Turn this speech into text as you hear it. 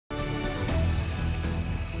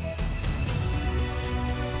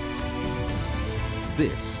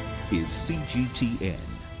This is CGTN,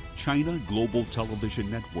 China Global Television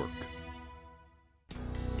Network.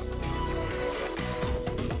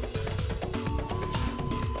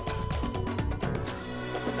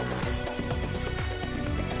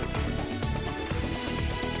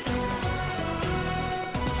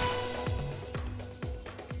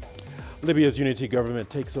 Libya's unity government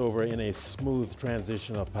takes over in a smooth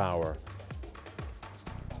transition of power.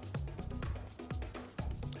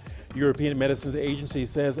 European Medicines Agency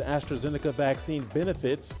says AstraZeneca vaccine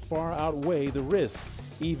benefits far outweigh the risk,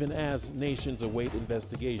 even as nations await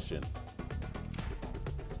investigation.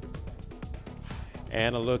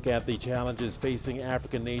 And a look at the challenges facing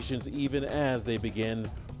African nations even as they begin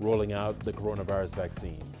rolling out the coronavirus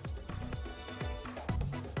vaccines.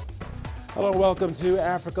 Hello and welcome to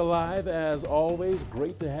Africa Live. As always,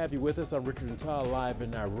 great to have you with us. I'm Richard Ntal, live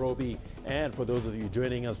in Nairobi. And for those of you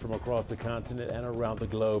joining us from across the continent and around the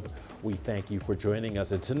globe, we thank you for joining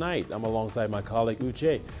us. And tonight, I'm alongside my colleague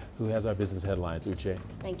Uche, who has our business headlines. Uche.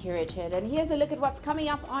 Thank you, Richard. And here's a look at what's coming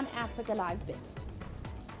up on Africa Live Bits.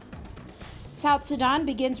 South Sudan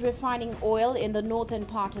begins refining oil in the northern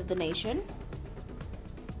part of the nation.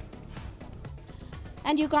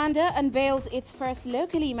 And Uganda unveils its first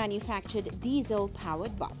locally manufactured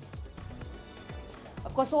diesel-powered bus.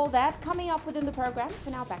 Of course, all that coming up within the program. For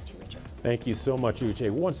now, back to you, Richard. Thank you so much, Uche.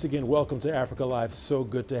 Once again, welcome to Africa Live. So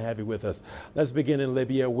good to have you with us. Let's begin in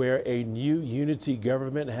Libya, where a new unity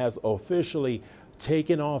government has officially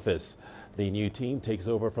taken office. The new team takes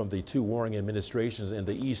over from the two warring administrations in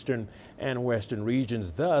the eastern and western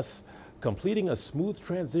regions, thus completing a smooth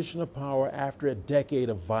transition of power after a decade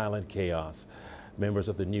of violent chaos. Members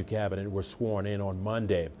of the new cabinet were sworn in on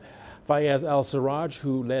Monday. Fayez al-Sarraj,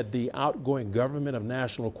 who led the outgoing government of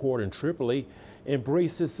national accord in Tripoli,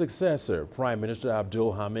 embraced his successor, Prime Minister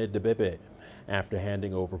Abdul Hamid Dbeibeh, after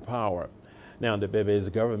handing over power. Now, Dbeibe's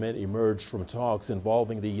government emerged from talks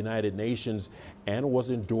involving the United Nations and was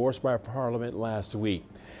endorsed by Parliament last week.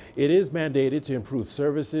 It is mandated to improve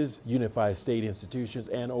services, unify state institutions,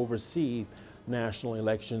 and oversee national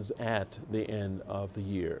elections at the end of the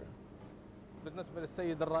year.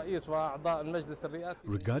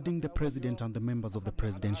 Regarding the President and the members of the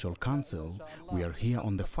Presidential Council, we are here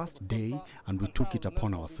on the first day and we took it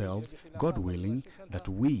upon ourselves, God willing, that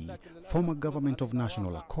we, former government of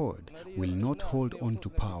national accord, will not hold on to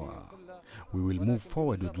power. We will move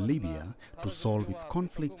forward with Libya to solve its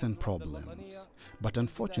conflicts and problems. But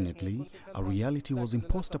unfortunately, a reality was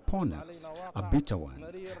imposed upon us, a bitter one,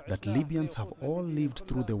 that Libyans have all lived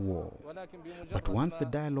through the war. But once the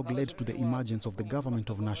dialogue led to the emergence of the government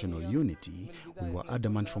of national unity, we were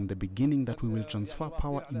adamant from the beginning that we will transfer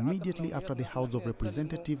power immediately after the House of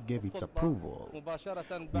Representatives gave its approval.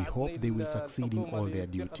 We hope they will succeed in all their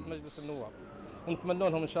duties.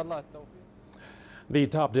 The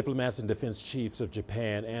top diplomats and defense chiefs of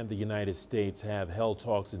Japan and the United States have held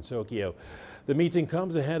talks in Tokyo. The meeting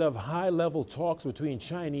comes ahead of high-level talks between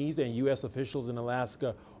Chinese and U.S. officials in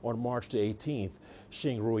Alaska on March the 18th.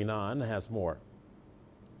 Xing Ruinan has more.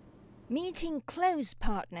 Meeting close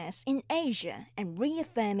partners in Asia and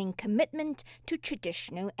reaffirming commitment to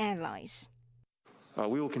traditional allies.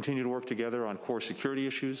 We will continue to work together on core security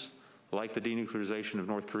issues like the denuclearization of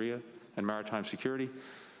North Korea and maritime security,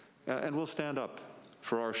 and we'll stand up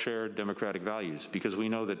for our shared democratic values, because we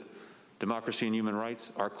know that democracy and human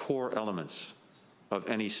rights are core elements of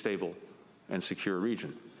any stable and secure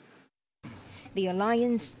region. The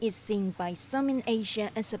alliance is seen by some in Asia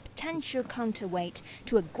as a potential counterweight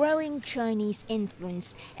to a growing Chinese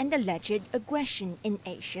influence and alleged aggression in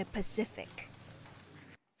Asia-Pacific.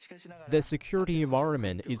 The security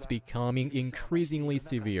environment is becoming increasingly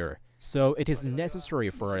severe, so it is necessary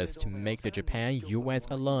for us to make the Japan-US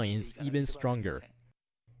alliance even stronger.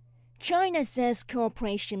 China says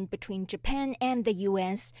cooperation between Japan and the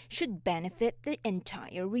U.S. should benefit the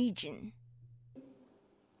entire region.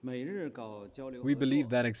 We believe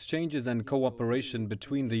that exchanges and cooperation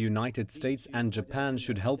between the United States and Japan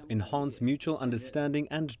should help enhance mutual understanding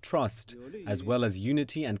and trust, as well as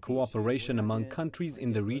unity and cooperation among countries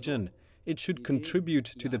in the region. It should contribute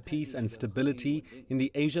to the peace and stability in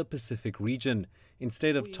the Asia-Pacific region,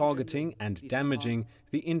 instead of targeting and damaging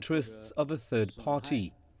the interests of a third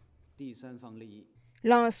party.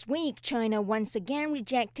 Last week, China once again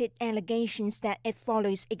rejected allegations that it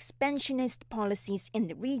follows expansionist policies in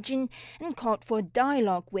the region and called for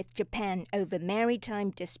dialogue with Japan over maritime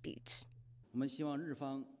disputes.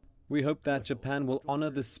 We hope that Japan will honor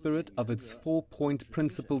the spirit of its four-point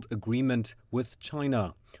principled agreement with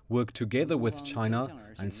China, work together with China,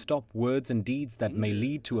 and stop words and deeds that may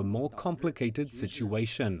lead to a more complicated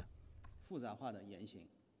situation.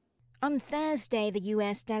 On Thursday, the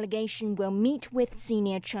U.S. delegation will meet with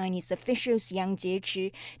senior Chinese officials Yang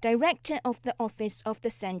Jiechi, director of the Office of the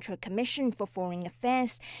Central Commission for Foreign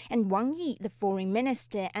Affairs, and Wang Yi, the foreign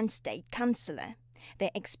minister and state councillor. They're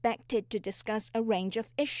expected to discuss a range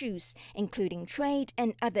of issues, including trade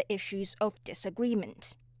and other issues of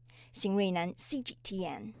disagreement. Xing Ruinan,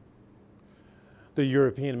 CGTN. The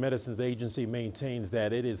European Medicines Agency maintains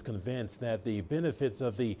that it is convinced that the benefits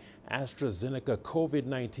of the AstraZeneca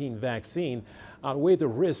COVID-19 vaccine outweigh the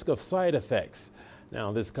risk of side effects.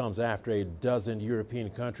 Now, this comes after a dozen European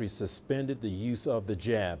countries suspended the use of the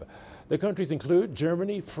jab. The countries include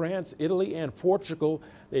Germany, France, Italy, and Portugal.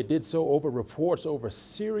 They did so over reports over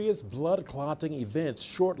serious blood clotting events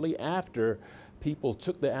shortly after people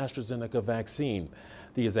took the AstraZeneca vaccine.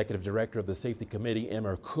 The executive director of the Safety Committee,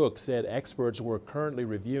 Emma Cook, said experts were currently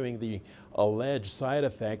reviewing the alleged side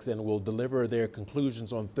effects and will deliver their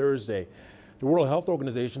conclusions on Thursday. The World Health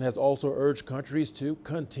Organization has also urged countries to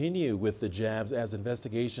continue with the jabs as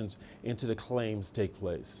investigations into the claims take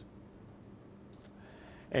place.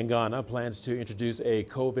 And Ghana plans to introduce a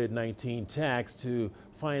COVID-19 tax to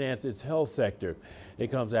finance its health sector.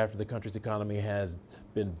 It comes after the country's economy has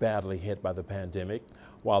been badly hit by the pandemic.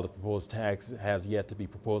 While the proposed tax has yet to be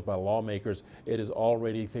proposed by lawmakers, it is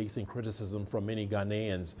already facing criticism from many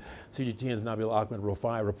Ghanaians. CGTN's Nabil Ahmed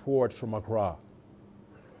Rufai reports from Accra.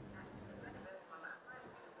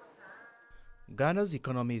 Ghana's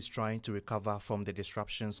economy is trying to recover from the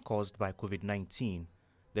disruptions caused by COVID-19.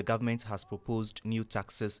 The government has proposed new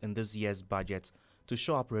taxes in this year's budget to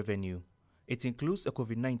shore up revenue. It includes a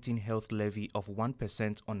COVID-19 health levy of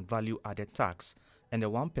 1% on value-added tax and a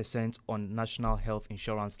 1% on national health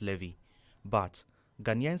insurance levy. But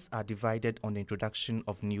Ghanaians are divided on the introduction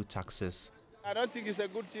of new taxes. I don't think it's a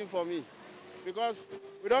good thing for me because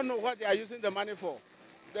we don't know what they are using the money for.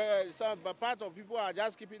 Some part of people are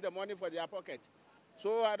just keeping the money for their pocket.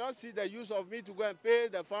 So I don't see the use of me to go and pay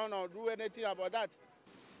the fund or do anything about that.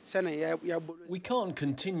 We can't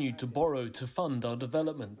continue to borrow to fund our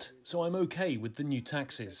development, so I'm okay with the new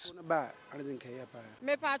taxes. I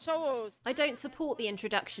don't support the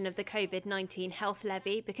introduction of the COVID-19 health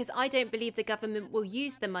levy because I don't believe the government will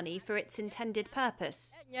use the money for its intended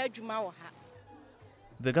purpose.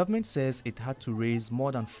 The government says it had to raise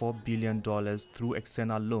more than $4 billion through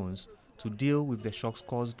external loans to deal with the shocks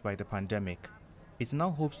caused by the pandemic. It now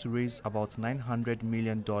hopes to raise about $900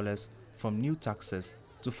 million from new taxes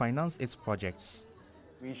to finance its projects.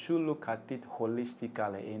 We should look at it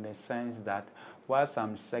holistically in the sense that while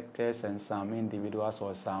some sectors and some individuals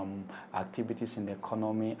or some activities in the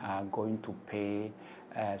economy are going to pay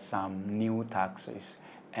some new taxes,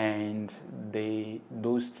 and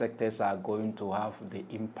those sectors are going to have the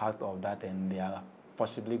impact of that, and they are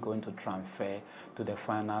possibly going to transfer to the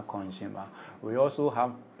final consumer. We also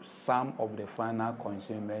have some of the final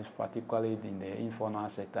consumers, particularly in the informal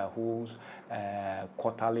sector, whose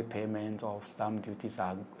quarterly payment of stamp duties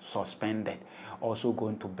are suspended, also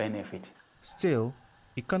going to benefit. Still,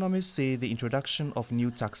 economists say the introduction of new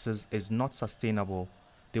taxes is not sustainable.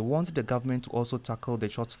 They want the government to also tackle the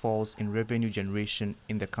shortfalls in revenue generation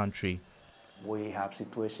in the country. We have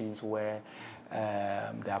situations where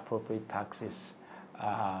the appropriate taxes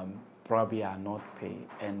probably are not paid,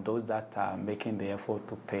 and those that are making the effort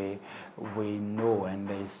to pay, we know, and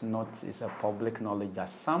it's a public knowledge that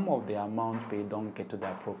some of the amount paid don't get to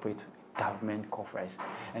the appropriate government coffers.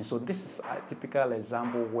 And so this is a typical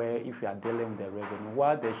example where if you are dealing with the revenue,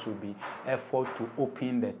 while there should be effort to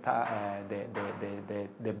open the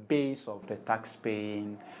base of the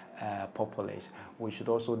tax-paying population, we should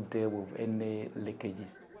also deal with any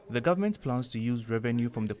leakages. The government plans to use revenue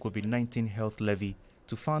from the COVID-19 health levy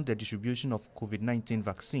to fund the distribution of COVID-19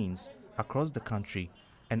 vaccines across the country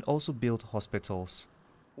and also build hospitals.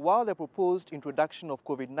 While the proposed introduction of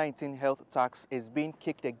COVID-19 health tax is being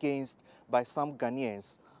kicked against by some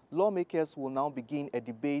Ghanaians, lawmakers will now begin a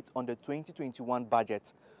debate on the 2021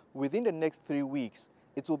 budget. Within the next 3 weeks,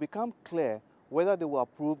 it will become clear whether they will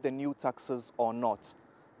approve the new taxes or not.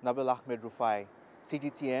 Nabil Ahmed Rufai,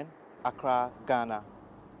 CGTN, Accra, Ghana.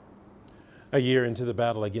 A year into the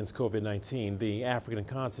battle against COVID-19, the African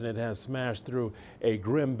continent has smashed through a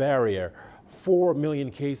grim barrier. 4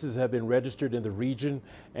 million cases have been registered in the region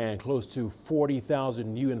and close to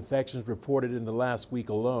 40,000 new infections reported in the last week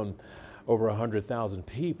alone. Over 100,000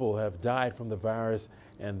 people have died from the virus,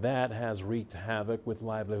 and that has wreaked havoc with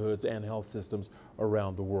livelihoods and health systems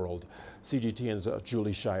around the world. CGTN's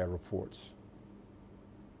Julie Shire reports.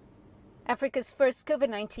 Africa's first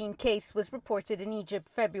COVID-19 case was reported in Egypt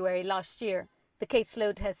February last year. The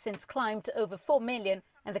caseload has since climbed to over 4 million,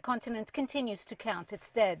 and the continent continues to count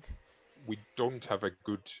its dead. We don't have a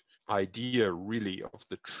good idea really of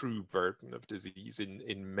the true burden of disease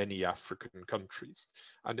in many African countries.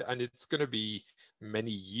 And it's going to be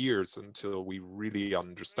many years until we really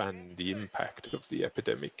understand the impact of the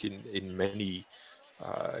epidemic in many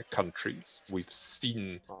countries. We've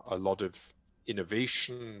seen a lot of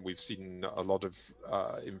innovation, we've seen a lot of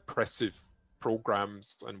impressive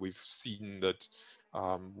programs, and we've seen that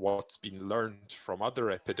what's been learned from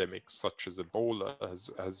other epidemics, such as Ebola,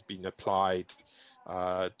 has been applied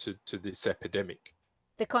to this epidemic.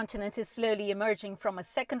 The continent is slowly emerging from a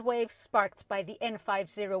second wave sparked by the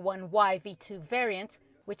N501Y.V2 variant,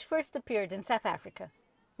 which first appeared in South Africa.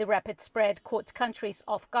 The rapid spread caught countries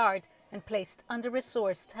off guard and placed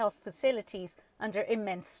under-resourced health facilities under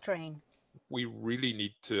immense strain. We really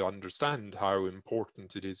need to understand how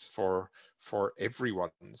important it is for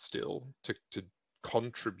everyone still to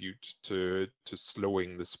contribute to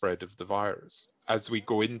slowing the spread of the virus. As we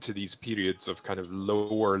go into these periods of kind of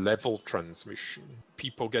lower level transmission,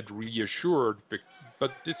 people get reassured,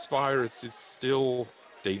 but this virus is still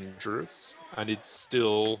dangerous and it's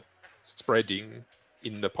still spreading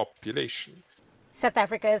in the population. South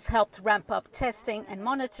Africa has helped ramp up testing and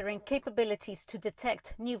monitoring capabilities to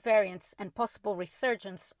detect new variants and possible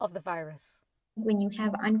resurgence of the virus. When you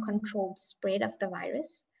have uncontrolled spread of the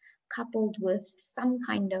virus, coupled with some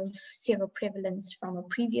kind of seroprevalence from a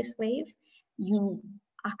previous wave, you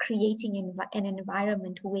are creating an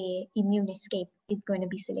environment where immune escape is going to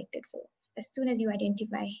be selected for. As soon as you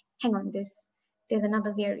identify, hang on, there's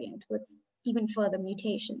another variant with even further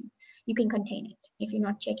mutations, you can contain it. If you're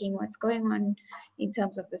not checking what's going on in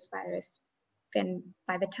terms of this virus, then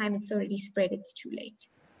by the time it's already spread, it's too late.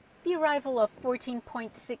 The arrival of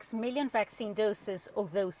 14.6 million vaccine doses,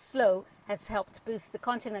 although slow, has helped boost the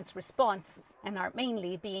continent's response and are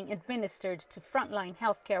mainly being administered to frontline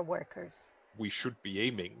healthcare workers. We should be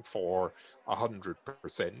aiming for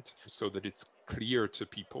 100% so that it's clear to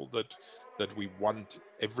people that we want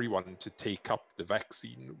everyone to take up the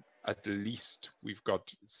vaccine. At least we've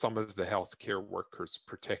got some of the healthcare workers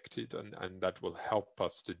protected, and that will help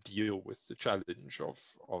us to deal with the challenge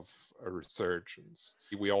of a resurgence.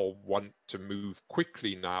 We all want to move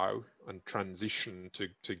quickly now and transition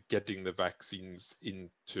to getting the vaccines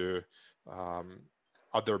into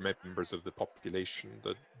other members of the population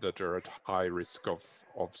that are at high risk of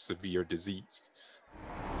severe disease.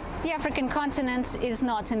 The African continent is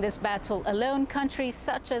not in this battle alone. Countries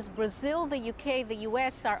such as Brazil, the UK, the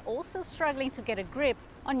US are also struggling to get a grip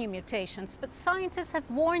on new mutations. But scientists have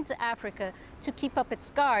warned Africa to keep up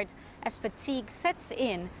its guard as fatigue sets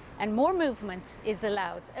in and more movement is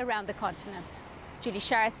allowed around the continent. Julie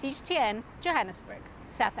Shara, CGTN, Johannesburg,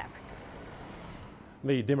 South Africa.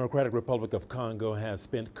 The Democratic Republic of Congo has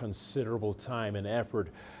spent considerable time and effort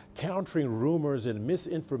countering rumors and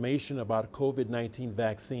misinformation about COVID-19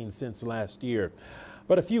 vaccines since last year.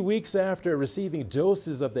 But a few weeks after receiving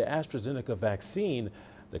doses of the AstraZeneca vaccine,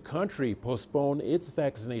 the country postponed its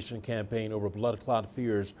vaccination campaign over blood clot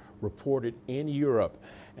fears reported in Europe.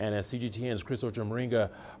 And as CGTN's Chris Ochamaringa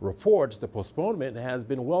reports, the postponement has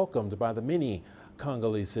been welcomed by the many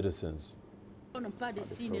Congolese citizens.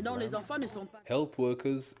 Health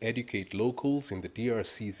workers educate locals in the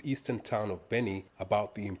DRC's eastern town of Beni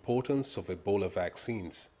about the importance of Ebola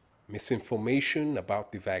vaccines. Misinformation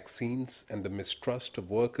about the vaccines and the mistrust of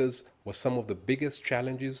workers were some of the biggest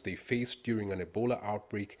challenges they faced during an Ebola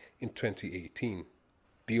outbreak in 2018.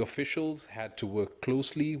 The officials had to work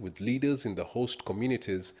closely with leaders in the host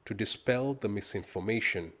communities to dispel the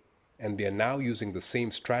misinformation, and they are now using the same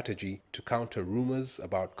strategy to counter rumors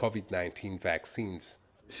about COVID-19 vaccines.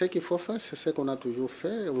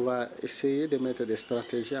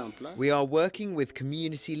 We are working with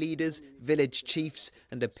community leaders, village chiefs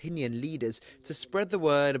and opinion leaders to spread the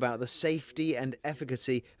word about the safety and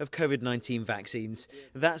efficacy of COVID-19 vaccines.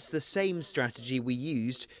 That's the same strategy we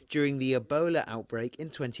used during the Ebola outbreak in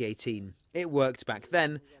 2018. It worked back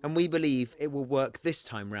then, and we believe it will work this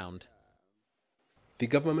time round. The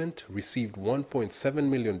government received 1.7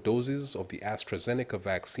 million doses of the AstraZeneca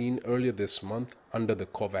vaccine earlier this month under the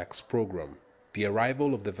COVAX program. The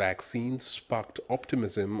arrival of the vaccine sparked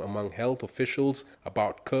optimism among health officials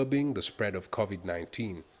about curbing the spread of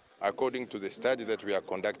COVID-19. According to the study that we are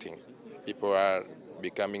conducting, people are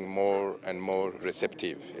becoming more and more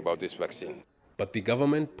receptive about this vaccine. But the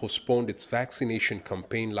government postponed its vaccination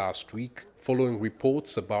campaign last week following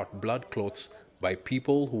reports about blood clots by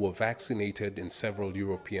people who were vaccinated in several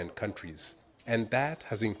European countries. And that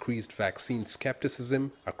has increased vaccine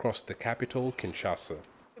skepticism across the capital, Kinshasa.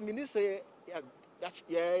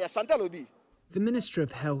 The Minister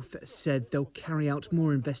of Health said they'll carry out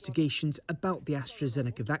more investigations about the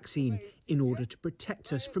AstraZeneca vaccine in order to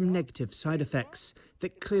protect us from negative side effects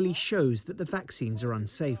that clearly shows that the vaccines are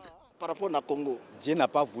unsafe.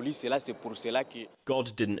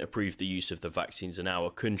 God didn't approve the use of the vaccines in our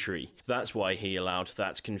country. That's why he allowed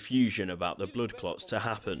that confusion about the blood clots to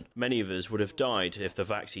happen. Many of us would have died if the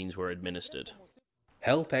vaccines were administered.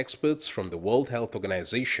 Health experts from the World Health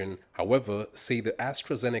Organization, however, say the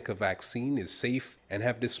AstraZeneca vaccine is safe and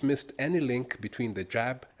have dismissed any link between the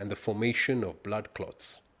jab and the formation of blood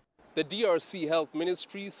clots. The DRC Health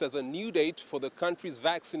Ministry says a new date for the country's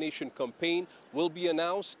vaccination campaign will be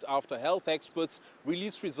announced after health experts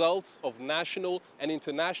release results of national and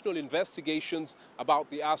international investigations about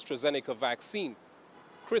the AstraZeneca vaccine.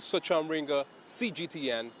 Chris Sachamringa,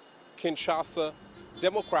 CGTN, Kinshasa,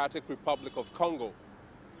 Democratic Republic of Congo.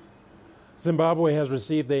 Zimbabwe has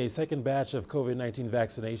received a second batch of COVID-19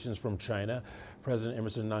 vaccinations from China. President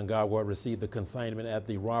Emerson Mnangagwa received the consignment at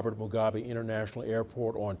the Robert Mugabe International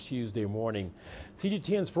Airport on Tuesday morning.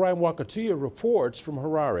 CGTN's Farai Mwakatuya reports from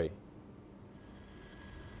Harare.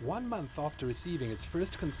 1 month after receiving its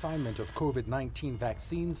first consignment of COVID-19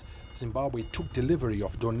 vaccines, Zimbabwe took delivery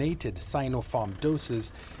of donated Sinopharm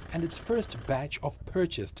doses and its first batch of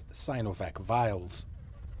purchased Sinovac vials.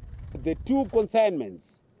 The two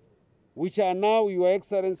consignments, which are now, Your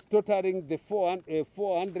Excellency, totaling the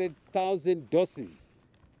 400,000 doses,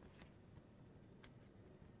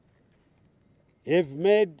 have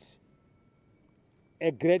made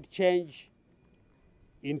a great change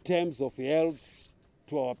in terms of health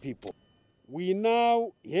to our people. We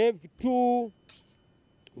now have two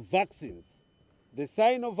vaccines, the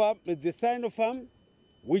Sinopharm,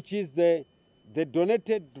 which is the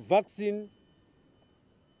donated vaccine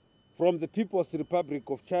from the People's Republic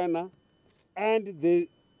of China, and the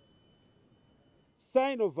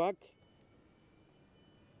Sinovac,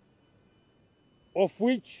 of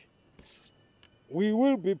which we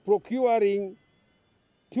will be procuring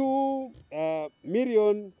 2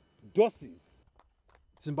 million doses.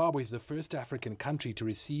 Zimbabwe is the first African country to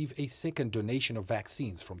receive a second donation of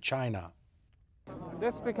vaccines from China.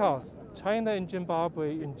 That's because China and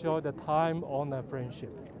Zimbabwe enjoy the time-honored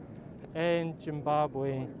friendship, and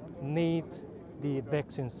Zimbabwe need the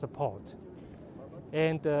vaccine support.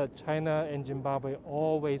 And China and Zimbabwe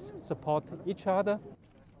always support each other.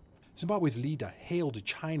 Zimbabwe's leader hailed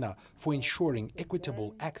China for ensuring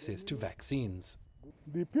equitable access to vaccines.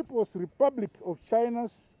 The People's Republic of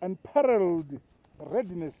China's unparalleled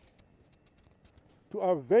readiness to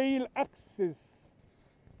avail access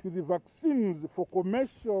to the vaccines for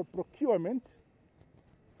commercial procurement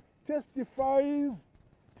testifies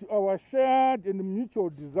to our shared and mutual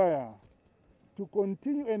desire to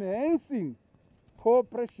continue enhancing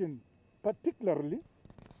cooperation, particularly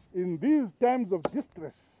in these times of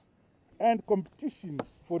distress and competition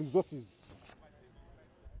for resources.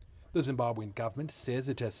 The Zimbabwean government says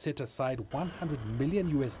it has set aside $100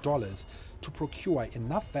 million to procure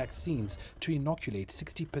enough vaccines to inoculate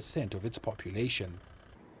 60% of its population.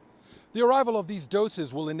 The arrival of these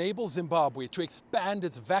doses will enable Zimbabwe to expand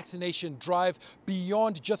its vaccination drive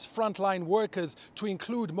beyond just frontline workers to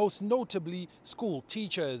include, most notably, school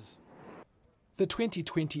teachers. The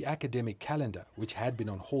 2020 academic calendar, which had been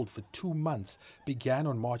on hold for 2 months, began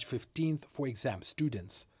on March 15th for exam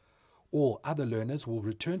students. All other learners will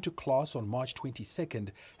return to class on March 22nd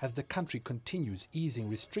as the country continues easing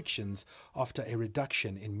restrictions after a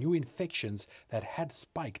reduction in new infections that had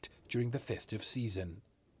spiked during the festive season.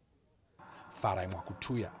 Farai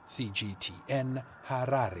Mwakatuya, CGTN,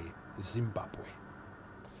 Harare, Zimbabwe.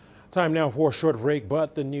 Time now for a short break,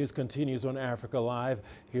 but the news continues on Africa Live.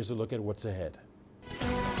 Here's a look at what's ahead.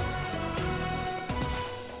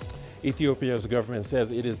 Ethiopia's government says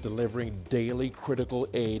it is delivering daily critical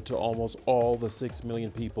aid to almost all the 6 million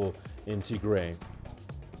people in Tigray.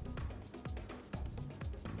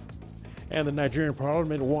 And the Nigerian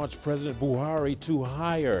parliament wants President Buhari to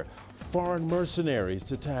hire foreign mercenaries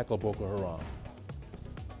to tackle Boko Haram.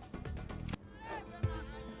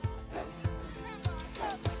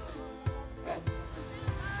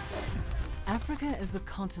 Africa is a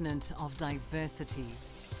continent of diversity,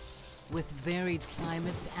 with varied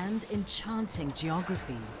climates and enchanting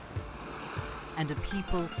geography, and a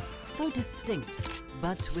people so distinct,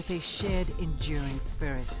 but with a shared enduring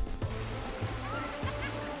spirit.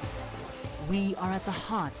 We are at the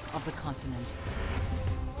heart of the continent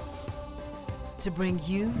to bring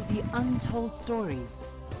you the untold stories.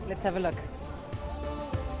 Let's have a look.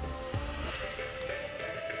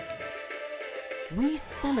 We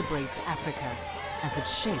celebrate Africa as it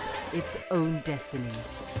shapes its own destiny.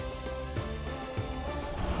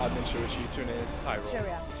 Tunis, Cairo,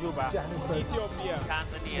 Syria, Juba, Johannesburg, Ethiopia,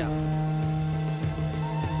 Tanzania.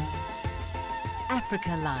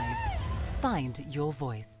 Africa Live. Find your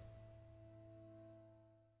voice.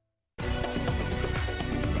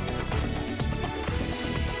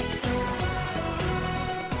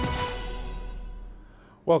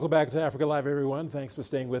 Welcome back to Africa Live, everyone. Thanks for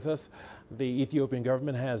staying with us. The Ethiopian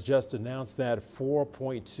government has just announced that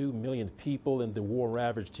 4.2 million people in the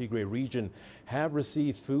war-ravaged Tigray region have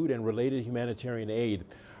received food and related humanitarian aid.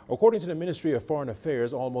 According to the Ministry of Foreign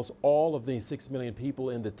Affairs, almost all of the 6 million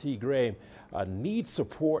people in the Tigray need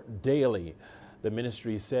support daily. The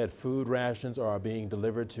ministry said food rations are being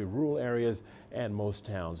delivered to rural areas and most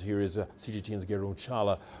towns. Here is CGTN's Gerun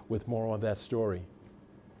Chala with more on that story.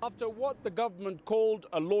 After what the government called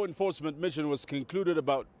a law enforcement mission was concluded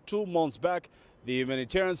about 2 months back, the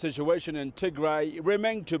humanitarian situation in Tigray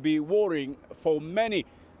remained to be worrying for many.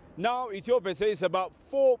 Now, Ethiopia says about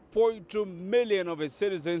 4.2 million of its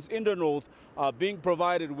citizens in the north are being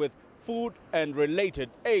provided with food and related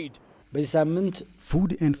aid.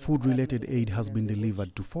 Food and food-related aid has been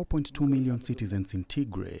delivered to 4.2 million citizens in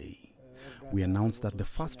Tigray. We announced that the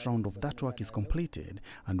first round of that work is completed,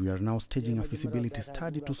 and we are now staging a feasibility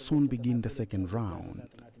study to soon begin the second round.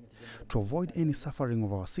 To avoid any suffering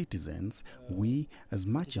of our citizens, we, as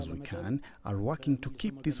much as we can, are working to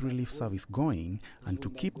keep this relief service going and to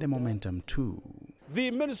keep the momentum too.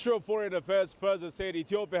 The Ministry of Foreign Affairs further said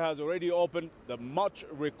Ethiopia has already opened the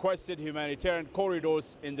much-requested humanitarian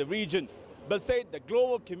corridors in the region, but said the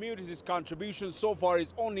global community's contribution so far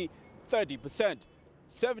is only 30%.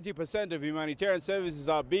 70% of humanitarian services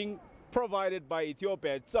are being provided by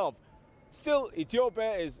Ethiopia itself. Still,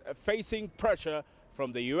 Ethiopia is facing pressure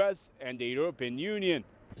from the US and the European Union.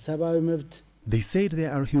 They said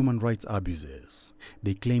there are human rights abuses.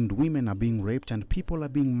 They claimed women are being raped and people are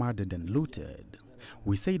being murdered and looted.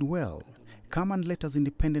 We said, well, come and let us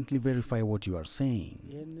independently verify what you are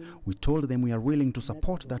saying. We told them we are willing to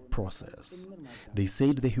support that process. They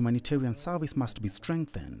said the humanitarian service must be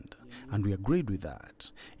strengthened, and we agreed with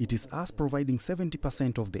that. It is us providing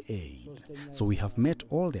 70% of the aid, so we have met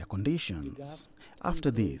all their conditions.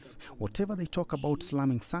 After this, whatever they talk about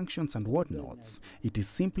slamming sanctions and whatnots, it is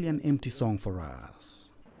simply an empty song for us.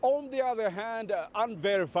 On the other hand,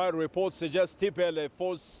 unverified reports suggest TPLF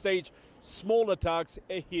forces stage small attacks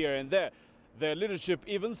here and there. Their leadership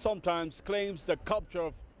even sometimes claims the capture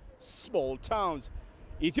of small towns.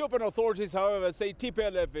 Ethiopian authorities, however, say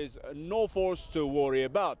TPLF is no force to worry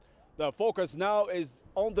about. The focus now is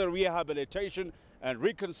on the rehabilitation and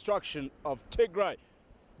reconstruction of Tigray.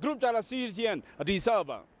 Group Chala CGTN, Addis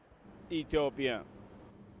Ababa, Ethiopia.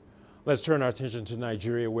 Let's turn our attention to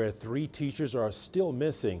Nigeria, where 3 teachers are still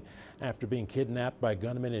missing after being kidnapped by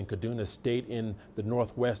gunmen in Kaduna State in the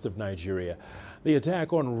northwest of Nigeria. The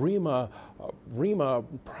attack on Rima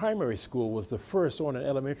Primary School was the first on an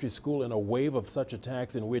elementary school in a wave of such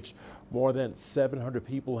attacks in which more than 700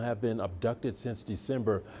 people have been abducted since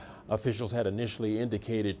December. Officials had initially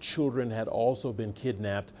indicated children had also been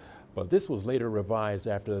kidnapped, but this was later revised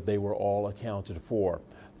after they were all accounted for.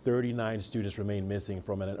 39 students remain missing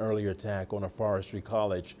from an earlier attack on a forestry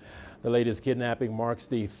college. The latest kidnapping marks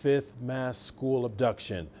the 5th mass school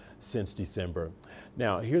abduction since December.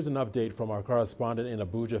 Now, here's an update from our correspondent in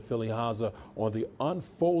Abuja, Philly Haza, on the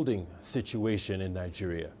unfolding situation in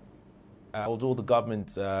Nigeria. Although the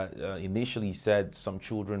government initially said some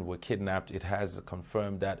children were kidnapped, it has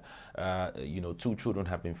confirmed that 2 children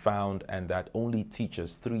have been found, and that only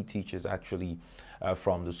 3 teachers actually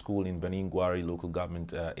from the school in Beningwari local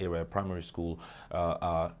government area primary school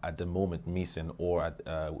are at the moment missing or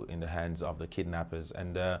in the hands of the kidnappers.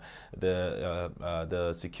 And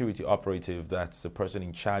the security operative, that's the person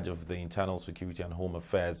in charge of the internal security and home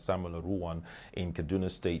affairs, Samuel Aruwan in Kaduna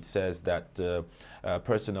State, says that the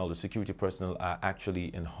security personnel are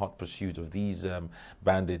actually in hot pursuit of these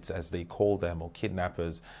bandits, as they call them, or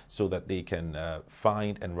kidnappers, so that they can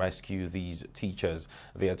find and rescue these teachers.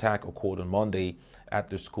 The attack occurred on Monday at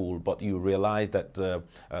the school, but you realize that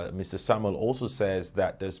Mr. Samuel also says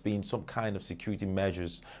that there's been some kind of security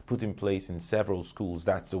measures put in place in several schools.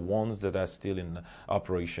 That's the ones that are still in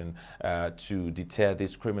operation to deter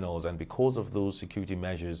these criminals, and because of those security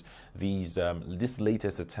measures, this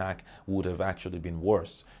latest attack would have actually been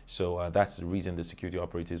worse. So that's the reason the security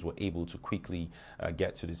operatives were able to quickly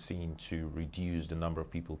get to the scene to reduce the number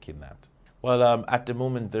of people kidnapped. Well, at the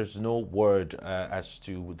moment, there's no word as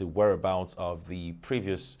to the whereabouts of the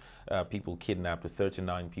previous people kidnapped,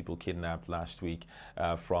 39 people kidnapped last week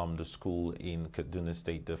from the school in Kaduna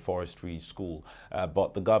State, the forestry school.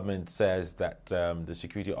 But the government says that the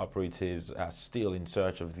security operatives are still in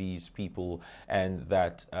search of these people, and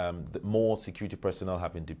that more security personnel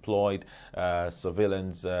have been deployed.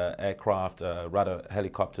 Surveillance aircraft, rather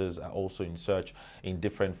helicopters, are also in search in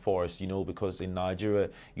different forests, you know, because in Nigeria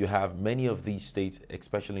you have many of these states,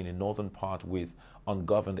 especially in the northern part, with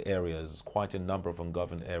ungoverned areas, quite a number of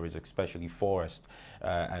ungoverned areas, especially forest.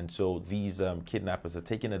 And so these kidnappers are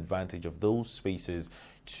taking advantage of those spaces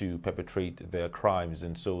to perpetrate their crimes.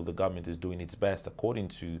 And so the government is doing its best, according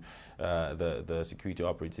to the security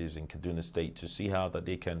operatives in Kaduna State, to see how that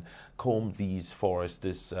they can comb these forests,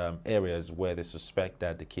 these areas where they suspect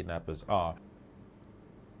that the kidnappers are.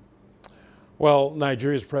 Well,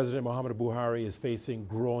 Nigeria's President Muhammadu Buhari is facing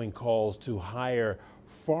growing calls to hire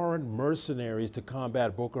foreign mercenaries to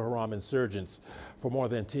combat Boko Haram insurgents. For more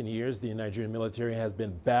than 10 years, the Nigerian military has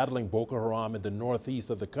been battling Boko Haram in the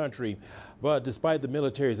northeast of the country. But despite the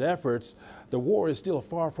military's efforts, the war is still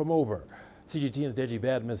far from over. CGTN's Deji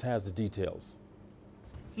Badmus has the details.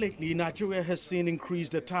 Lately, Nigeria has seen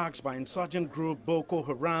increased attacks by insurgent group Boko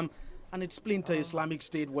Haram and its splinter Islamic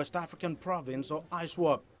State West African Province, or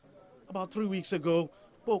ISWAP. About 3 weeks ago,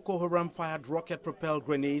 Boko Haram fired rocket-propelled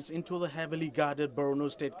grenades into the heavily guarded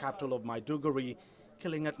Borno state capital of Maiduguri,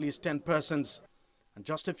 killing at least 10 persons. And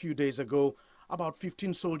just a few days ago, about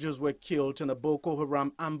 15 soldiers were killed in a Boko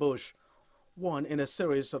Haram ambush, one in a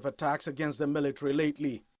series of attacks against the military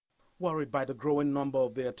lately. Worried by the growing number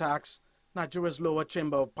of the attacks, Nigeria's lower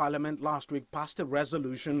chamber of parliament last week passed a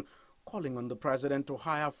resolution calling on the president to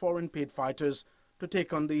hire foreign-paid fighters to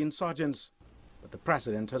take on the insurgents. But the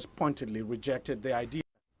president has pointedly rejected the idea.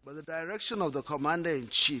 But the direction of the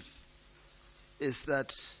commander-in-chief is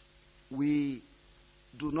that we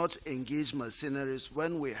do not engage mercenaries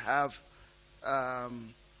when we have our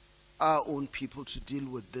own people to deal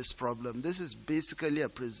with this problem. This is basically a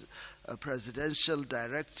presidential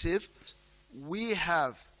directive. We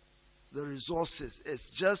have the resources. It's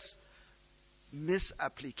just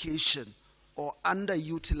misapplication or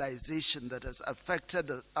underutilization that has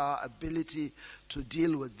affected our ability to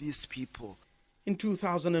deal with these people. In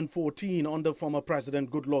 2014, under former President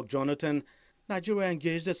Goodluck Jonathan, Nigeria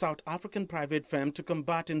engaged a South African private firm to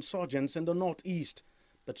combat insurgents in the northeast.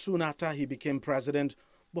 But soon after he became president,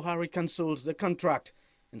 Buhari cancelled the contract,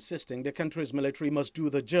 insisting the country's military must do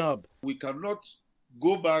the job. We cannot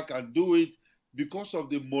go back and do it because of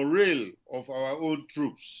the morale of our own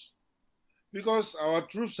troops. Because our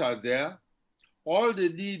troops are there, all they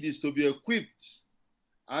need is to be equipped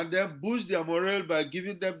and then boost their morale by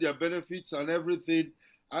giving them their benefits and everything,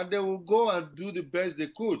 and they will go and do the best they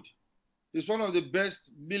could. It's one of the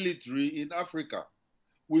best military in Africa.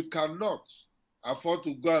 We cannot afford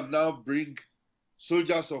to go and now bring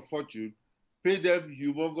soldiers of fortune, pay them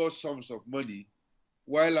humongous sums of money,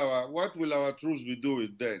 while what will our troops be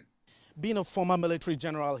doing then? Being a former military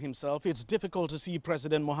general himself, it's difficult to see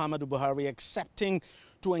President Muhammadu Buhari accepting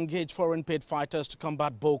to engage foreign-paid fighters to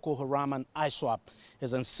combat Boko Haram and ISWAP. He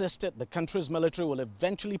has insisted the country's military will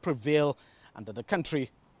eventually prevail and that the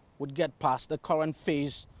country would get past the current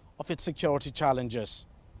phase of its security challenges.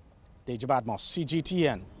 Deji Badmus,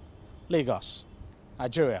 CGTN, Lagos,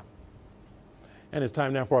 Nigeria. And it's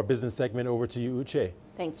time now for our business segment. Over to you, Uche.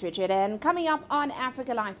 Thanks, Richard. And coming up on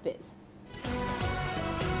Africa Live Biz.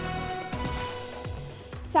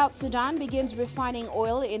 South Sudan begins refining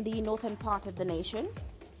oil in the northern part of the nation.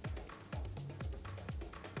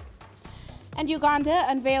 And Uganda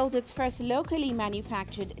unveils its first locally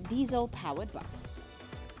manufactured diesel-powered bus.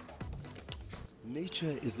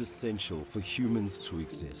 Nature is essential for humans to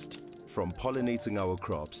exist, from pollinating our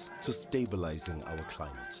crops to stabilizing our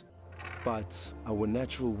climate. But our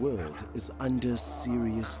natural world is under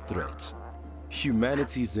serious threat.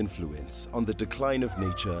 Humanity's influence on the decline of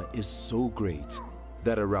nature is so great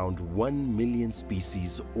that around 1 million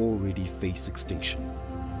species already face extinction.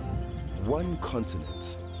 One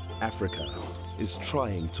continent, Africa, is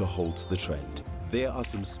trying to halt the trend. There are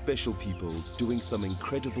some special people doing some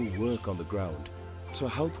incredible work on the ground to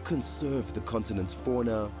help conserve the continent's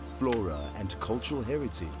fauna, flora, and cultural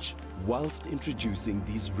heritage, whilst introducing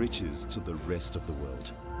these riches to the rest of the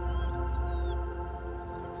world.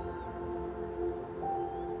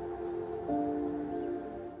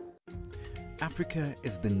 Africa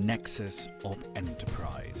is the nexus of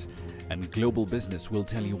enterprise, and global business will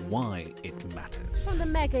tell you why it matters. From the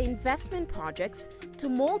mega investment projects to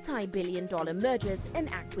multi-billion-dollar mergers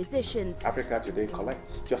and acquisitions. Africa today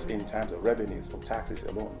collects, just in terms of revenues from taxes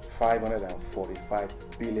alone,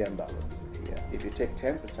 $545 billion a year. If you take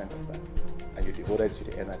 10% of that and you devote it to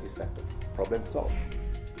the energy sector. Problem solved.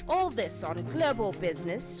 All this on Global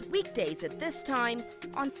Business, weekdays at this time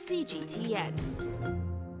on CGTN.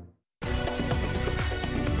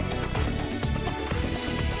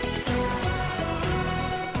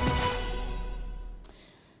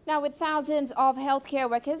 Now, with thousands of healthcare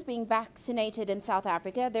workers being vaccinated in South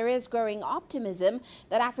Africa, there is growing optimism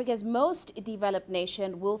that Africa's most developed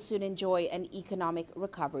nation will soon enjoy an economic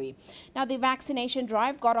recovery. Now, the vaccination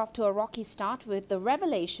drive got off to a rocky start with the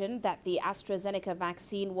revelation that the AstraZeneca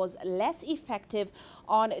vaccine was less effective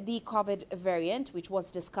on the COVID variant, which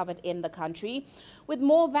was discovered in the country. With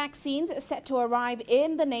more vaccines set to arrive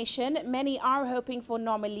in the nation, many are hoping for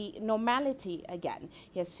normality again.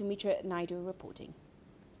 Here's Sumitra Naidu reporting.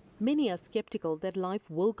 Many are skeptical that life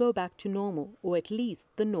will go back to normal, or at least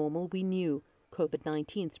the normal we knew.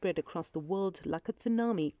 COVID-19 spread across the world like a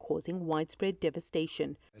tsunami, causing widespread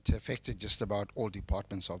devastation. It affected just about all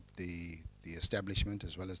departments of the establishment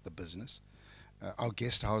as well as the business. Our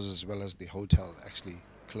guest house as well as the hotel actually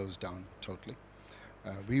closed down totally.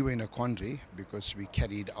 We were in a quandary because we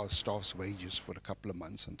carried our staff's wages for a couple of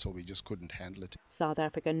months until we just couldn't handle it. South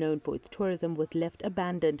Africa, known for its tourism, was left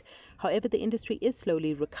abandoned. However, the industry is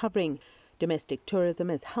slowly recovering. Domestic tourism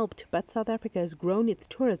has helped, but South Africa has grown its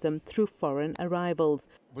tourism through foreign arrivals.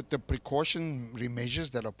 With the precautionary measures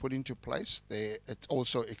that are put into place, it's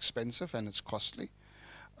also expensive and it's costly.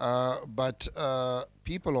 But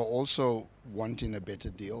people are also wanting a better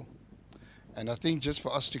deal. And I think just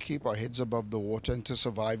for us to keep our heads above the water and to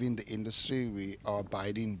survive in the industry, we are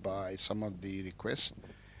abiding by some of the requests.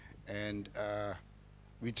 And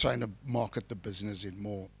we're trying to market the business in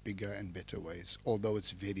more bigger and better ways, although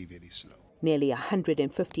it's very, very slow. Nearly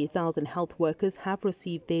 150,000 health workers have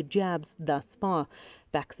received their jabs thus far.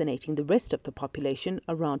 Vaccinating the rest of the population,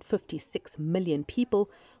 around 56 million people,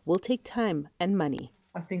 will take time and money.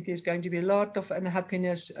 I think there's going to be a lot of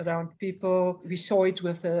unhappiness around people. We saw it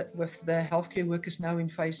with the healthcare workers now in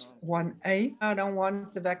phase 1A. I don't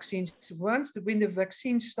want the vaccines. When the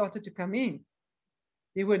vaccines started to come in,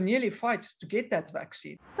 there were nearly fights to get that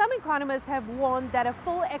vaccine. Some economists have warned that a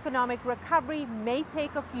full economic recovery may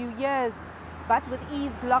take a few years. But with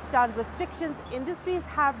eased lockdown restrictions, industries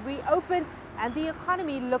have reopened and the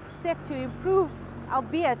economy looks set to improve,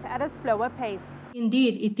 albeit at a slower pace.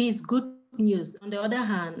 Indeed, it is good news. On the other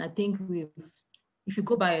hand, I think if you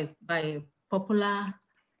go by popular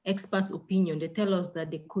experts' opinion, they tell us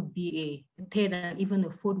that there could be a third and even a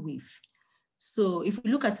fourth wave. So if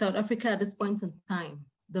we look at South Africa at this point in time,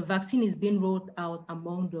 the vaccine is being rolled out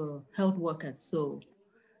among the health workers. So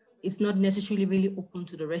it's not necessarily really open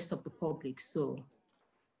to the rest of the public. So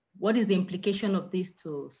what is the implication of this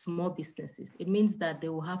to small businesses? It means that they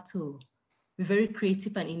will have to be very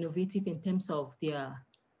creative and innovative in terms of their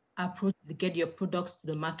approach to get your products to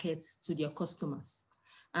the markets, to their customers,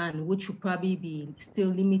 and which will probably be still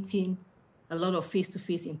limiting a lot of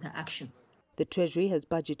face-to-face interactions. The Treasury has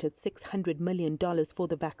budgeted $600 million for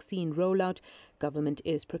the vaccine rollout. Government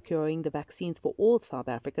is procuring the vaccines for all South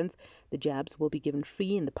Africans. The jabs will be given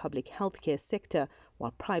free in the public healthcare sector,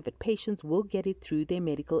 while private patients will get it through their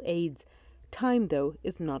medical aids. Time, though,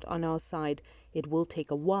 is not on our side. It will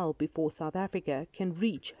take a while before South Africa can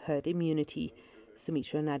reach herd immunity.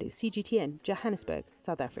 Sumitra Naidu, CGTN, Johannesburg,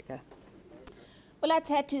 South Africa. Well, let's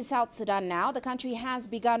head to South Sudan now. The country has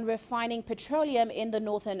begun refining petroleum in the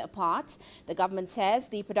northern parts. The government says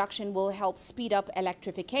the production will help speed up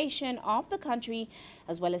electrification of the country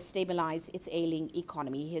as well as stabilize its ailing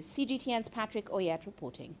economy. Here's CGTN's Patrick Oyet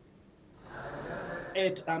reporting.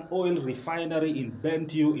 At an oil refinery in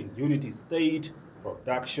Bentiu in Unity State,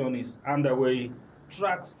 production is underway.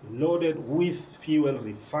 Trucks loaded with fuel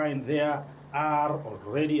refined there are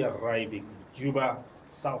already arriving in Juba.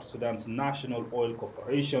 South Sudan's National Oil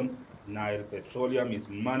Corporation, Nile Petroleum, is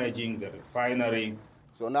managing the refinery.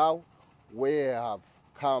 So now we have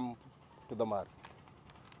come to the market,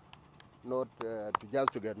 not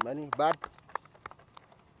just to get money, but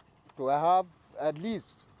to have at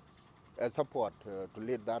least a support to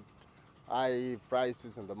lead that high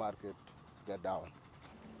prices in the market get down.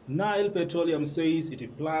 Nile Petroleum says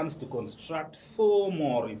it plans to construct 4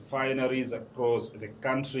 more refineries across the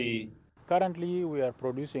country. Currently, we are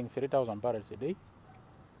producing 3,000 barrels a day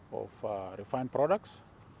of refined products.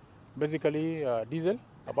 Basically, diesel,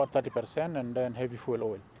 about 30%, and then heavy fuel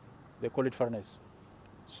oil. They call it furnace.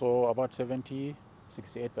 So about 70,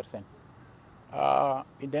 68%.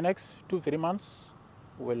 In the next 2-3 months,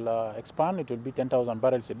 we'll expand. It will be 10,000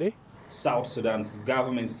 barrels a day. South Sudan's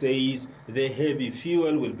government says the heavy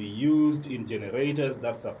fuel will be used in generators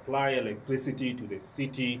that supply electricity to the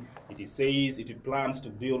city. It says it plans to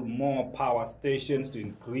build more power stations to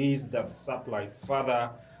increase that supply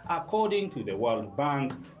further. According to the World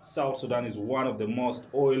Bank, South Sudan is one of the most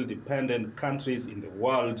oil-dependent countries in the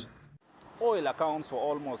world. Oil accounts for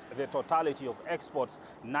almost the totality of exports,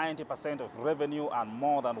 90% of revenue, and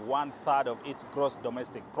more than 1/3 of its gross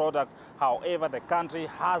domestic product. However, the country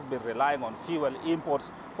has been relying on fuel imports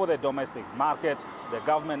for the domestic market. The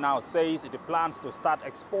government now says it plans to start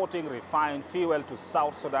exporting refined fuel to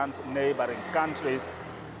South Sudan's neighboring countries.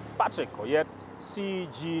 Patrick Koyet,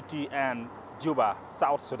 CGTN, Juba,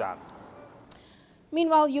 South Sudan.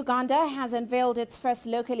 Meanwhile, Uganda has unveiled its first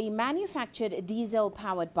locally manufactured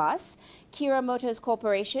diesel-powered bus. Kira Motors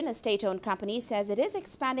Corporation, a state-owned company, says it is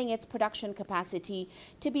expanding its production capacity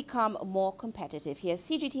to become more competitive. Here's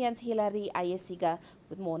CGTN's Hilary Ayesiga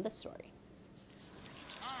with more on the story.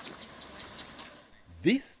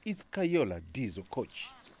 This is Kayola Diesel Coach,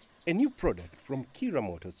 a new product from Kira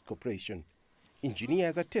Motors Corporation.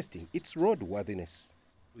 Engineers are testing its roadworthiness.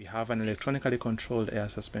 We have an electronically controlled air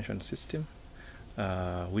suspension system,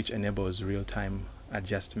 which enables real-time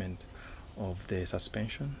adjustment of the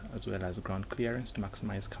suspension as well as ground clearance to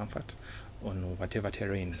maximize comfort on whatever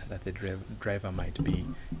terrain that the driver might be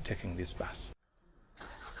taking this bus.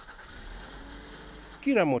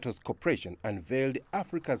 Kira Motors Corporation unveiled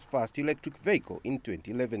Africa's first electric vehicle in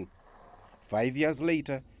 2011. 5 years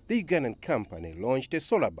later, the Ugandan company launched a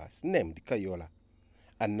solar bus named Kayola.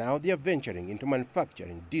 And now they are venturing into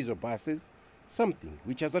manufacturing diesel buses, something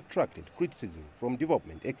which has attracted criticism from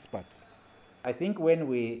development experts. I think when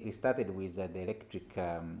we started with the electric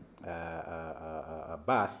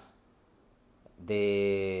bus,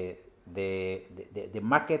 the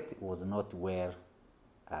market was not well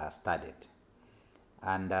studied.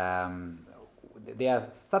 And there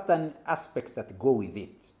are certain aspects that go with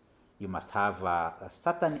it. You must have a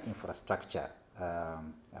certain infrastructure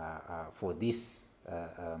for this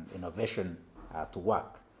innovation to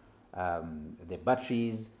work. The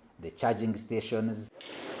batteries, the charging stations.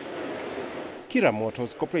 Kira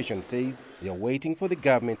Motors Corporation says they are waiting for the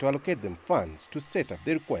government to allocate them funds to set up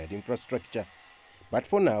the required infrastructure. But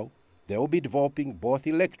for now, they will be developing both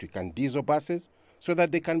electric and diesel buses so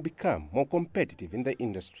that they can become more competitive in the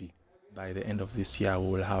industry. By the end of this year, we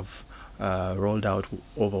will have rolled out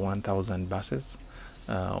over 1,000 buses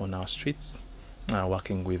on our streets,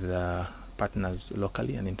 working with partners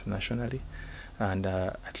locally and internationally. And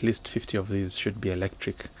at least 50 of these should be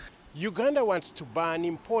electric. Uganda wants to ban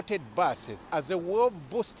imported buses as a way of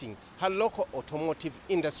boosting her local automotive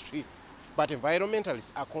industry. But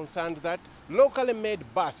environmentalists are concerned that locally made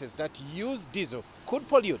buses that use diesel could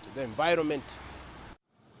pollute the environment.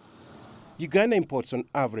 Uganda imports on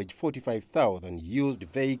average 45,000 used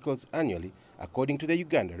vehicles annually, according to the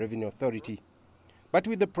Uganda Revenue Authority. But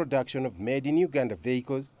with the production of made-in-Uganda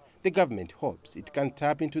vehicles, the government hopes it can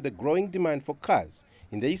tap into the growing demand for cars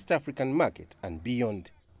in the East African market and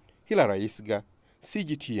beyond. Hilary Ayesiga,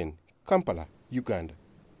 CGTN, Kampala, Uganda.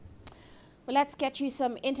 Well, let's get you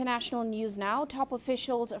some international news now. Top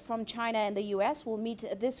officials from China and the U.S. will meet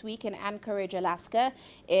this week in Anchorage, Alaska,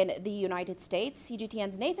 in the United States.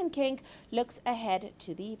 CGTN's Nathan King looks ahead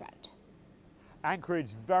to the event.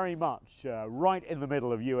 Anchorage very much right in the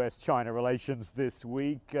middle of US-China relations this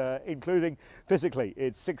week, including physically.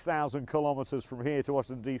 It's 6,000 kilometers from here to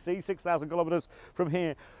Washington, D.C., 6,000 kilometers from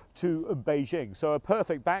here to Beijing. So a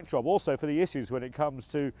perfect backdrop also for the issues when it comes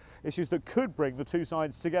to issues that could bring the two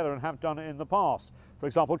sides together and have done it in the past. For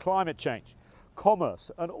example, climate change, commerce,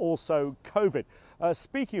 and also COVID.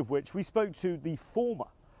 Speaking of which, we spoke to the former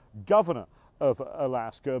governor of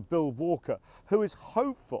Alaska, Bill Walker, who is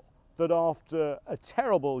hopeful that after a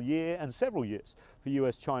terrible year and several years for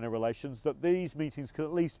US-China relations, that these meetings could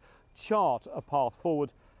at least chart a path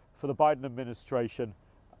forward for the Biden administration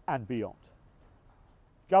and beyond.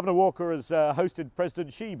 Governor Walker has hosted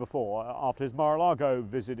President Xi before. After his Mar-a-Lago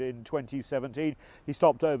visit in 2017, he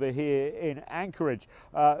stopped over here in Anchorage.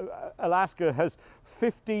 Alaska has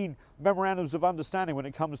 15 memorandums of understanding when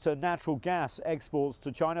it comes to natural gas exports to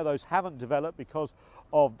China. Those haven't developed because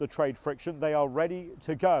of the trade friction. They are ready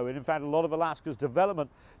to go. And in fact, a lot of Alaska's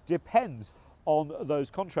development depends on those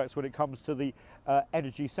contracts when it comes to the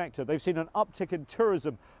energy sector. They've seen an uptick in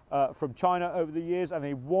tourism from China over the years, and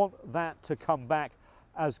they want that to come back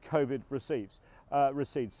as COVID recedes.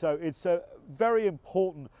 So it's a very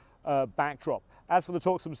important backdrop. As for the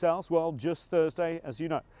talks themselves, well, just Thursday, as you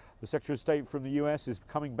know, the Secretary of State from the US is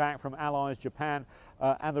coming back from allies Japan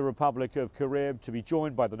and the Republic of Korea to be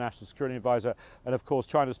joined by the National Security Advisor and, of course,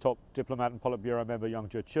 China's top diplomat and Politburo member Yang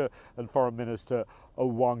Jiechi and Foreign Minister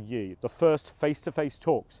Wang Yi. The first face-to-face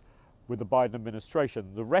talks with the Biden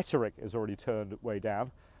administration. The rhetoric has already turned way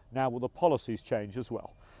down. Now will the policies change as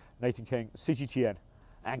well? Nathan King, CGTN,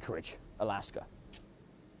 Anchorage, Alaska.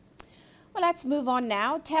 Well, let's move on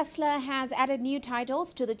now. Tesla has added new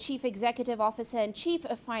titles to the Chief Executive Officer and Chief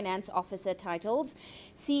Finance Officer titles.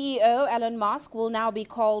 CEO Elon Musk will now be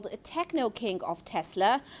called Techno King of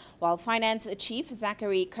Tesla, while Finance Chief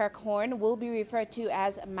Zachary Kirkhorn will be referred to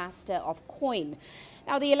as Master of Coin.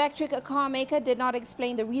 Now, the electric car maker did not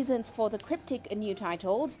explain the reasons for the cryptic new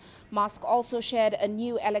titles. Musk also shared a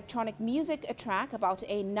new electronic music track about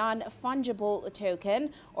a non-fungible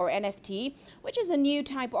token, or NFT, which is a new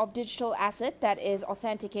type of digital asset that is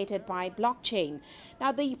authenticated by blockchain.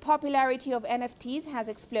 Now, the popularity of NFTs has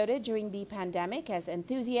exploded during the pandemic as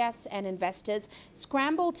enthusiasts and investors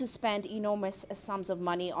scramble to spend enormous sums of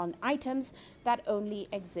money on items that only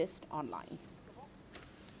exist online.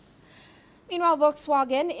 Meanwhile,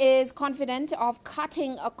 Volkswagen is confident of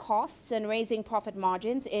cutting costs and raising profit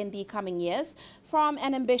margins in the coming years from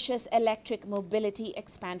an ambitious electric mobility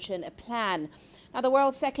expansion plan. Now, the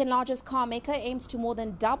world's second largest car maker aims to more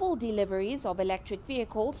than double deliveries of electric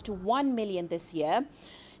vehicles to 1 million this year.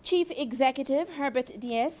 Chief Executive Herbert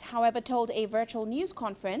Diess, however, told a virtual news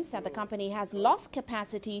conference that the company has lost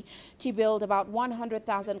capacity to build about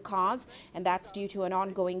 100,000 cars, and that's due to an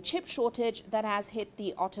ongoing chip shortage that has hit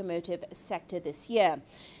the automotive sector this year.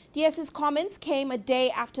 Diess's comments came a day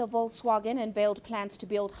after Volkswagen unveiled plans to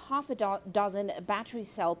build half a dozen battery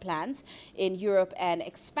cell plants in Europe and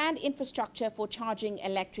expand infrastructure for charging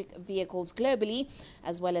electric vehicles globally,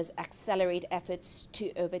 as well as accelerate efforts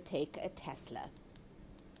to overtake Tesla.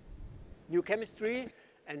 New chemistry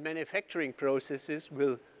and manufacturing processes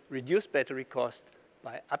will reduce battery cost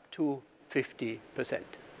by up to 50%.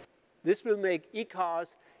 This will make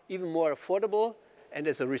e-cars even more affordable and,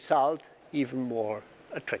 as a result, even more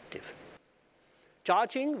attractive.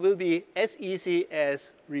 Charging will be as easy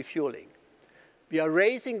as refueling. We are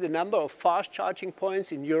raising the number of fast charging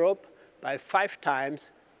points in Europe by 5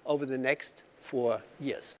 times over the next 4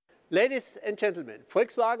 years. Ladies and gentlemen,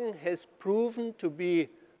 Volkswagen has proven to be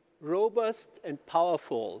robust and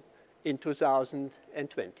powerful in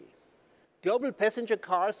 2020. Global passenger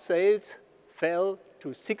car sales fell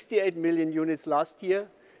to 68 million units last year.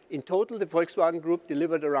 In total, the Volkswagen Group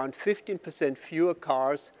delivered around 15% fewer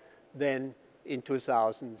cars than in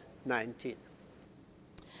 2019.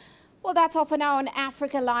 Well, that's all for now on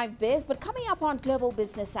Africa Live Biz, but coming up on Global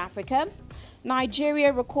Business Africa,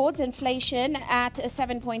 Nigeria records inflation at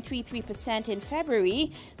 7.33% in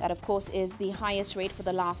February. That, of course, is the highest rate for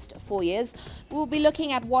the last 4 years. We'll be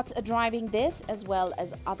looking at what's driving this as well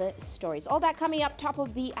as other stories. All that coming up top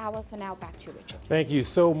of the hour. For now, back to you, Richard. Thank you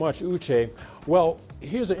so much, Uche. Well,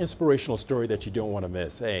 here's an inspirational story that you don't want to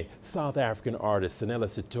miss. A South African artist, Sanela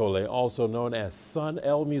Sithole, also known as Sun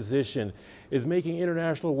El Musician, is making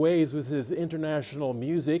international waves with his international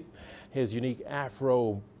music. His unique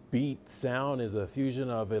Afro beat sound is a fusion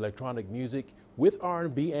of electronic music with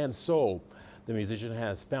R&B and soul. The musician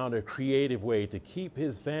has found a creative way to keep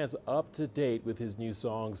his fans up to date with his new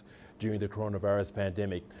songs during the coronavirus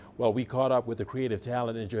pandemic. Well, we caught up with the creative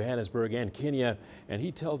talent in Johannesburg and Kenya, and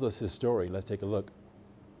he tells us his story. Let's take a look.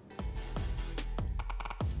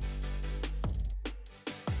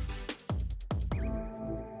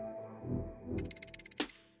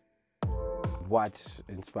 What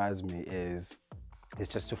inspires me is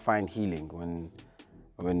just to find healing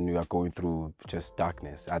when you are going through just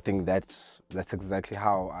darkness. I think that's exactly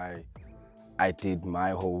how I did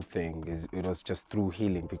my whole thing. It was just through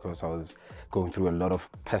healing, because I was going through a lot of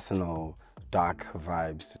personal dark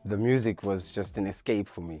vibes. The music was just an escape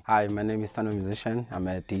for me. Hi, my name is Sun El Musician. I'm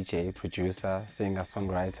a DJ, producer, singer,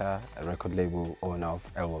 songwriter, a record label owner of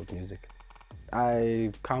Elwood Music.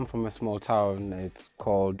 I come from a small town. It's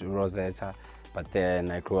called Rosetta, but then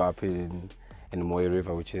I grew up in Moy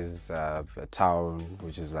River, which is a town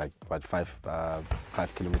which is like about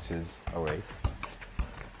 5 kilometers away.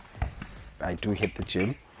 I do hit the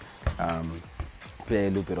gym, play a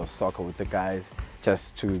little bit of soccer with the guys,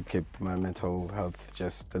 just to keep my mental health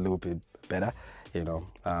just a little bit better, you know.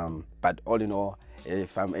 But all in all,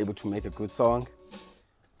 if I'm able to make a good song,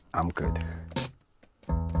 I'm good.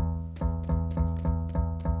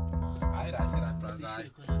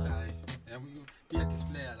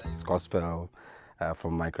 It's gospel,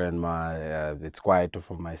 from my grandma, it's Kwaito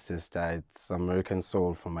from my sister, it's American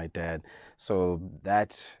Soul from my dad. So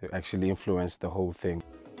that actually influenced the whole thing.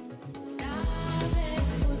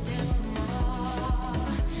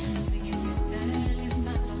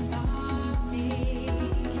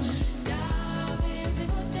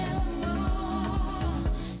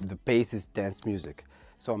 The base is dance music,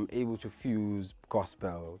 so I'm able to fuse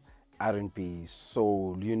gospel, R&B,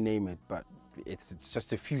 soul, you name it, but it's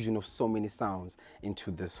just a fusion of so many sounds into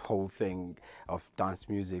this whole thing of dance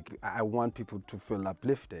music. I want people to feel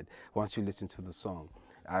uplifted once you listen to the song.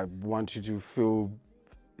 I want you to feel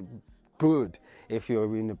good if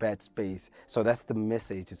you're in a bad space. So that's the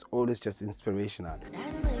message. It's always just inspirational.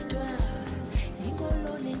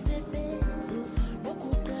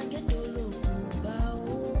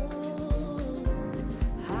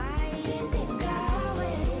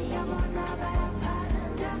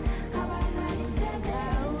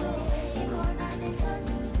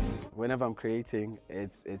 Whenever I'm creating,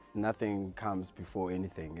 it's nothing comes before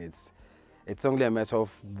anything. It's only a matter of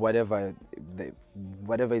whatever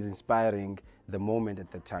is inspiring the moment at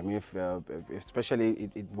the time. If especially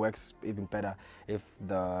it works even better if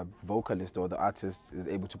the vocalist or the artist is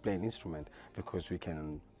able to play an instrument, because we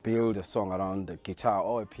can build a song around the guitar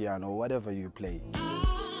or a piano or whatever you play.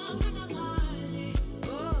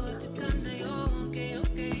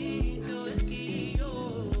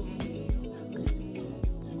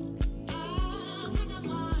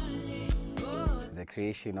 The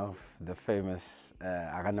creation of the famous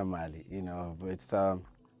Aganamali, you know, it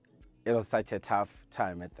was such a tough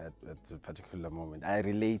time at that particular moment. I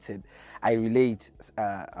relate to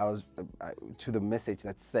the message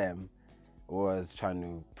that Sam was trying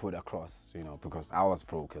to put across, you know, because I was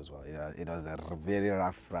broke as well. Yeah, it was a very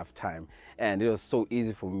rough time, and it was so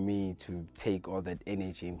easy for me to take all that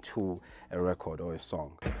energy into a record or a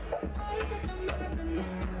song.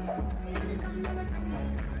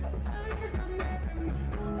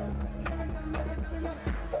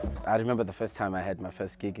 I remember the first time I had my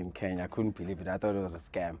first gig in Kenya. I couldn't believe it. I thought it was a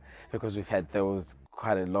scam, because we've had those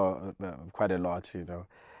quite a lot, you know.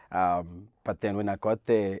 But then when I got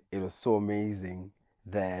there, it was so amazing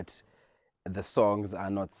that the songs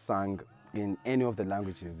are not sung in any of the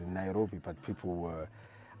languages in Nairobi, but people were,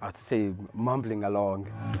 I'd say, mumbling along.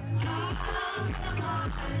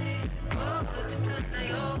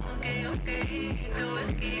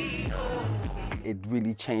 It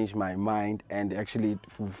really changed my mind, and actually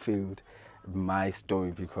fulfilled my story,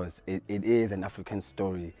 because it is an African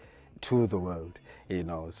story to the world, you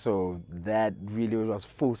know. So that really was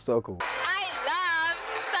full circle. I love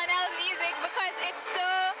Sanel's music because it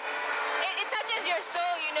touches your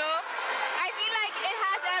soul, you know. I feel like it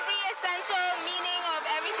has every essential meaning of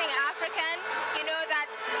everything African, you know, that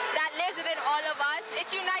lives within all of us. It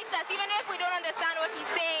unites us, even if we don't understand what he's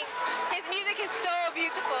saying. His music is so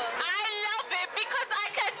beautiful. I love it because I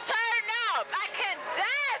can turn up, I can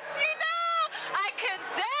dance, you know, I can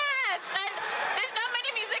dance, and there's not many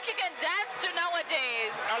music you can dance to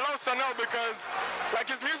nowadays. I love Sanel because, like,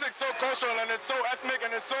 his music's so cultural and it's so ethnic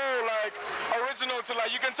and it's so, like, original to,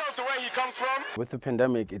 like, you can tell to where he comes from. With the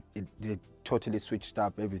pandemic, it totally switched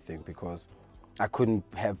up everything, because I couldn't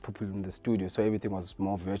have people in the studio, so everything was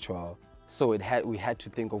more virtual. So we had to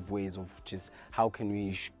think of ways of just how can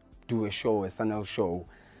we do a show, a Sanel show,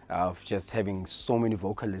 of just having so many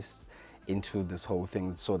vocalists into this whole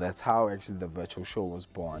thing. So that's how actually the virtual show was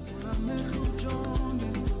born.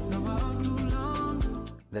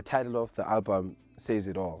 The title of the album says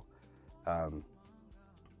it all. To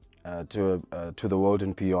the world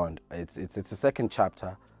and beyond. It's a second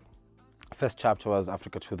chapter. First chapter was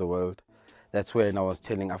Africa to the world. That's when I was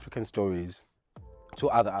telling African stories to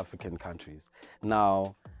other African countries.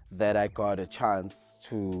 Now that I got a chance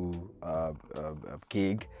to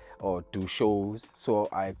gig or do shows, so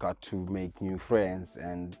I got to make new friends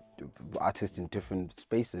and artists in different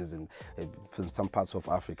spaces and in some parts of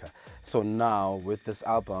Africa. So now with this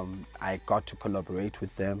album, I got to collaborate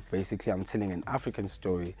with them. Basically, I'm telling an African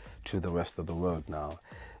story to the rest of the world now.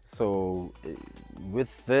 So with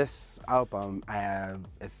this album, I have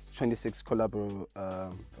 26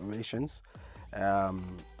 collaborations,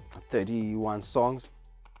 31 songs.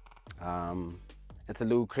 It's a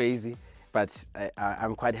little crazy, but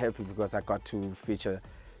I'm quite happy because I got to feature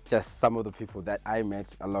just some of the people that I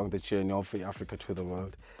met along the journey of Africa to the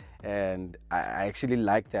world. And I actually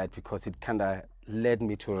like that because it kind of led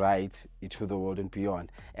me to write it to the world and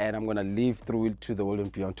beyond. And I'm going to live through it to the world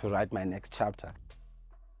and beyond to write my next chapter.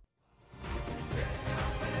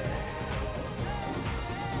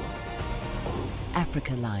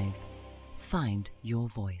 Africa Live. Find your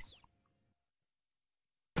voice.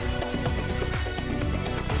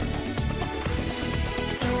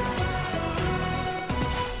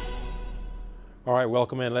 All right,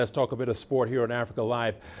 welcome in. Let's talk a bit of sport here on Africa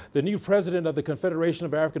Live. The new president of the Confederation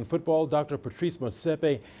of African Football, Dr. Patrice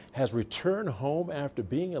Motsepe, has returned home after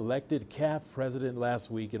being elected CAF president last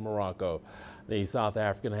week in Morocco. The South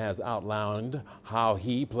African has outlined how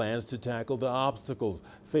he plans to tackle the obstacles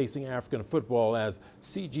facing African football, as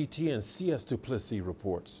CGTN CS Duplessis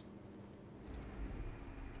reports.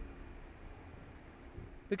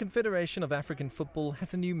 The Confederation of African Football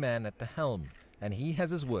has a new man at the helm, and he has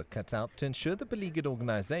his work cut out to ensure the beleaguered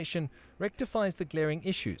organization rectifies the glaring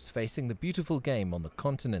issues facing the beautiful game on the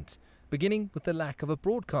continent, beginning with the lack of a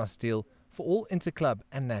broadcast deal for all interclub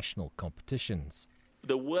and national competitions.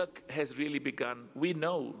 The work has really begun. We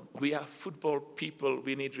know we are football people.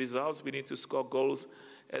 We need results. We need to score goals.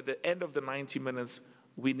 At the end of the 90 minutes,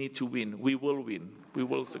 we need to win. We will win. We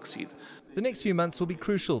will succeed. The next few months will be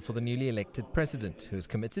crucial for the newly elected president, who is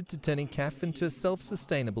committed to turning CAF into a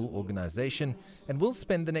self-sustainable organization and will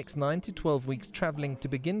spend the next 9 to 12 weeks traveling to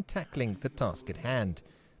begin tackling the task at hand.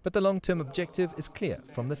 But the long-term objective is clear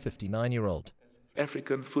from the 59-year-old.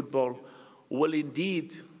 African football will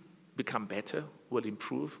indeed become better, will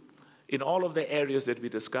improve in all of the areas that we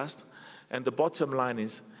discussed. And the bottom line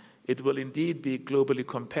is, it will indeed be globally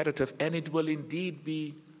competitive, and it will indeed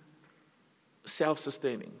be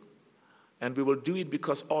self-sustaining. And we will do it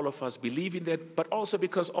because all of us believe in that, but also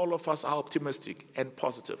because all of us are optimistic and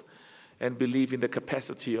positive and believe in the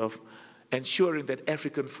capacity of ensuring that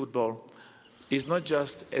African football is not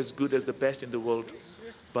just as good as the best in the world,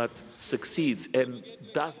 but succeeds and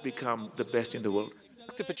does become the best in the world.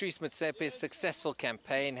 Dr. Patrice Motsepe's successful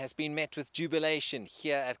campaign has been met with jubilation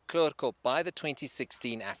here at Clerco by the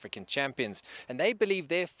 2016 African champions, and they believe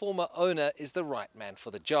their former owner is the right man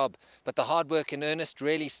for the job. But the hard work in earnest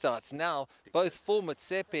really starts now, both for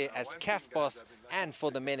Motsepe as CAF boss and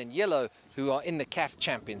for the men in yellow, who are in the CAF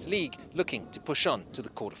Champions League looking to push on to the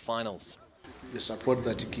quarterfinals. The support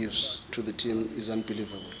that he gives to the team is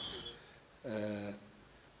unbelievable.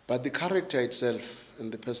 But the character itself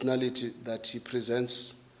and the personality that he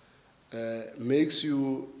presents makes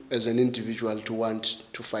you, as an individual, to want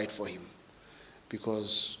to fight for him,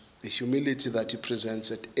 because the humility that he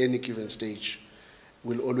presents at any given stage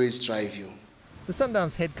will always drive you. The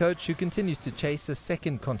Sundowns head coach, who continues to chase a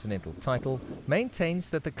second continental title, maintains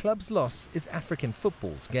that the club's loss is African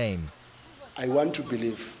football's game. I want to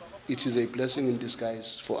believe it is a blessing in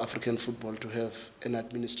disguise for African football to have an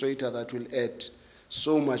administrator that will add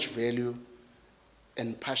so much value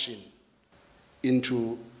and passion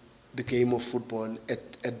into the game of football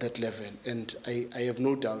at that level. And I have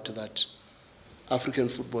no doubt that African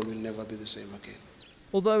football will never be the same again.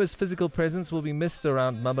 Although his physical presence will be missed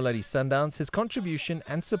around Mamelodi Sundowns, his contribution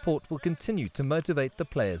and support will continue to motivate the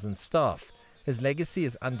players and staff. His legacy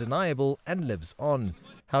is undeniable and lives on.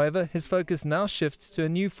 However, his focus now shifts to a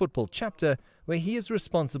new football chapter where he is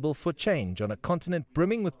responsible for change on a continent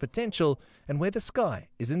brimming with potential and where the sky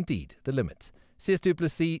is indeed the limit. CS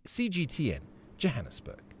Duplessis, CGTN,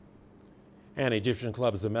 Johannesburg. And Egyptian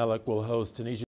club Zamalek will host Tunisia